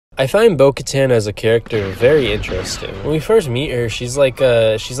I find Bo-Katan as a character very interesting. When we first meet her, she's like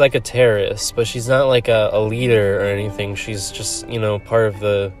a terrorist, but she's not like a leader or anything. She's just, you know, part of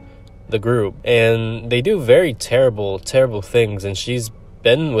the group. And they do very terrible things, and she's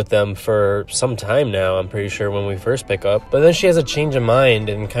been with them for some time now, I'm pretty sure, when we first pick up. But then she has a change of mind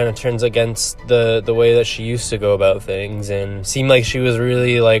and kind of turns against the way that she used to go about things, and seemed like she was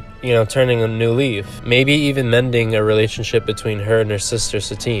really, like, you know, turning a new leaf. Maybe even mending a relationship between her and her sister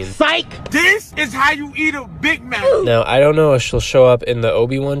Satine. Psych! This is how you eat a Big Mac! Now, I don't know if she'll show up in the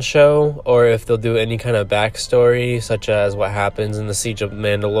Obi-Wan show, or if they'll do any kind of backstory, such as what happens in the Siege of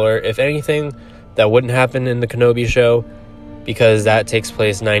Mandalore. If anything, that wouldn't happen in the Kenobi show, because that takes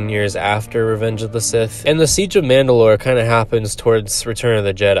place 9 years after Revenge of the Sith. And the Siege of Mandalore kind of happens towards Return of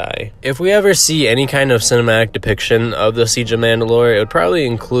the Jedi. If we ever see any kind of cinematic depiction of the Siege of Mandalore, it would probably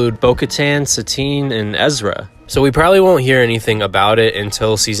include Bo-Katan, Satine, and Ezra. So we probably won't hear anything about it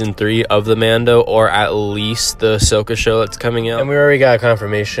until season 3 of the Mando, or at least the Ahsoka show that's coming out. And we already got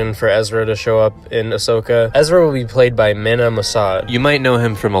confirmation for Ezra to show up in Ahsoka. Ezra will be played by Mena Massoud. You might know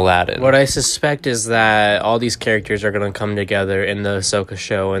him from Aladdin. What I suspect is that all these characters are going to come together in the Ahsoka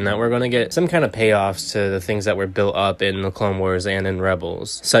show, and that we're going to get some kind of payoffs to the things that were built up in the Clone Wars and in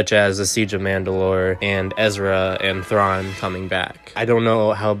Rebels, such as the Siege of Mandalore and Ezra and Thrawn coming back. I don't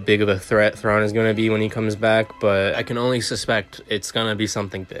know how big of a threat Thrawn is going to be when he comes back, but I can only suspect it's gonna be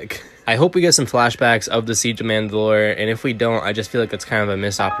something big. I hope we get some flashbacks of the Siege of Mandalore, and if we don't, I just feel like it's kind of a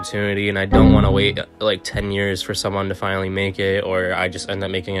missed opportunity, and I don't want to wait like 10 years for someone to finally make it, or I just end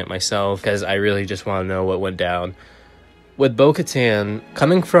up making it myself, because I really just want to know what went down. With Bo-Katan,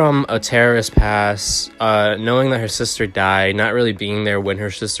 coming from a terrorist past, knowing that her sister died, not really being there when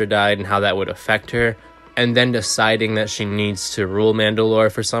her sister died, and how that would affect her, and then deciding that she needs to rule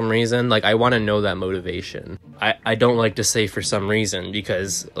Mandalore for some reason, like, I want to know that motivation. I don't like to say for some reason,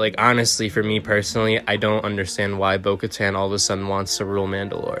 because, like, honestly, for me personally, I don't understand why Bo-Katan all of a sudden wants to rule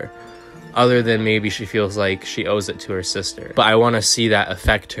Mandalore, other than maybe she feels like she owes it to her sister. But I want to see that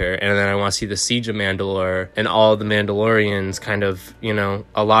affect her, and then I want to see the Siege of Mandalore and all the Mandalorians kind of, you know,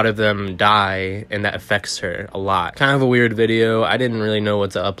 a lot of them die, and that affects her a lot. Kind of a weird video. I didn't really know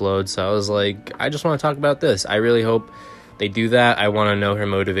what to upload, so I was like, I just want to talk about this. I really hope they do that. I want to know her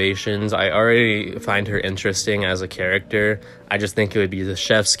motivations. I already find her interesting as a character. I just think it would be the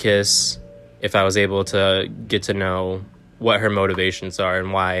chef's kiss if I was able to get to know what her motivations are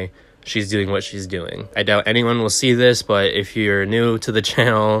and why she's doing what she's doing. I doubt anyone will see this, but if you're new to the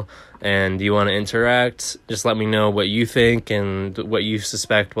channel and you want to interact, just let me know what you think and what you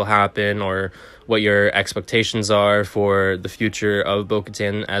suspect will happen, or what your expectations are for the future of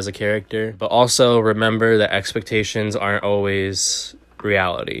Bo-Katan as a character. But also remember that expectations aren't always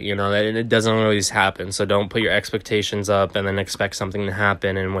reality, you know, that it doesn't always happen. So don't put your expectations up and then expect something to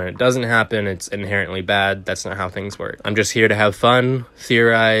happen, and when it doesn't happen, it's inherently bad. That's not how things work. I'm just here to have fun,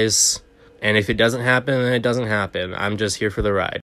 theorize, and if it doesn't happen, then it doesn't happen. I'm just here for the ride.